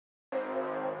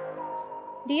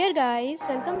Dear guys,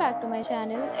 welcome back to my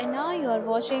channel and now you are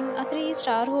watching a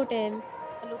 3-star hotel.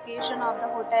 The location of the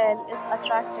hotel is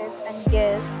attractive and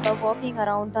guests love walking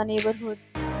around the neighborhood.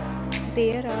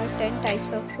 There are 10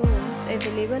 types of rooms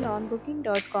available on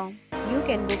booking.com. You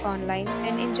can book online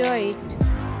and enjoy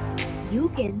it. You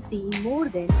can see more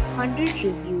than 100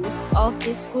 reviews of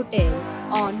this hotel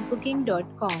on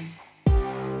booking.com.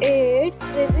 Its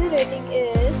review rating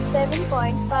is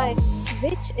 7.5,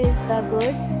 which is the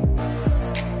good.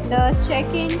 The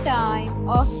check-in time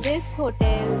of this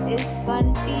hotel is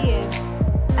 1 p.m.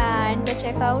 and the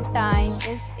checkout time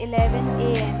is 11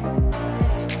 a.m.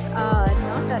 Pets are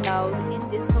not allowed in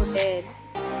this hotel.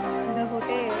 The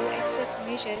hotel accepts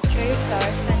major credit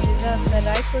cards and reserves the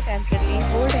right to temporarily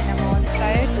hold an amount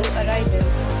prior to arrival.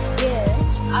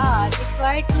 Guests are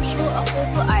required to show a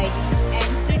photo ID and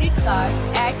credit card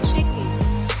at check-in.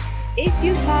 If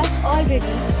you have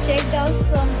already checked out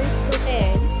from this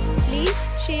hotel, please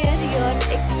share your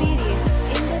experience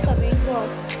in the comment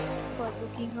box. For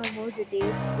booking or more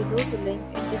details, below the link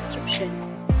in description.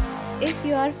 If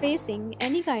you are facing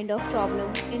any kind of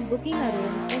problem in booking a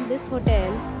room in this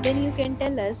hotel, then you can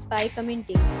tell us by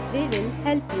commenting. We will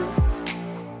help you.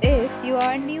 If you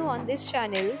are new on this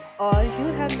channel or you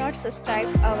have not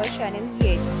subscribed our channel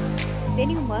yet,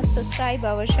 then you must subscribe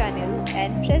our channel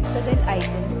and press the bell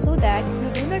icon so that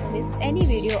you do not miss any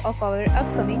video of our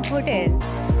upcoming hotel.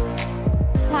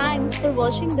 Thanks for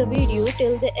watching the video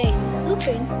till the end. So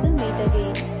friends, will meet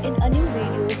again in a new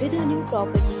video with a new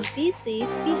property. Be safe,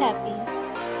 be happy.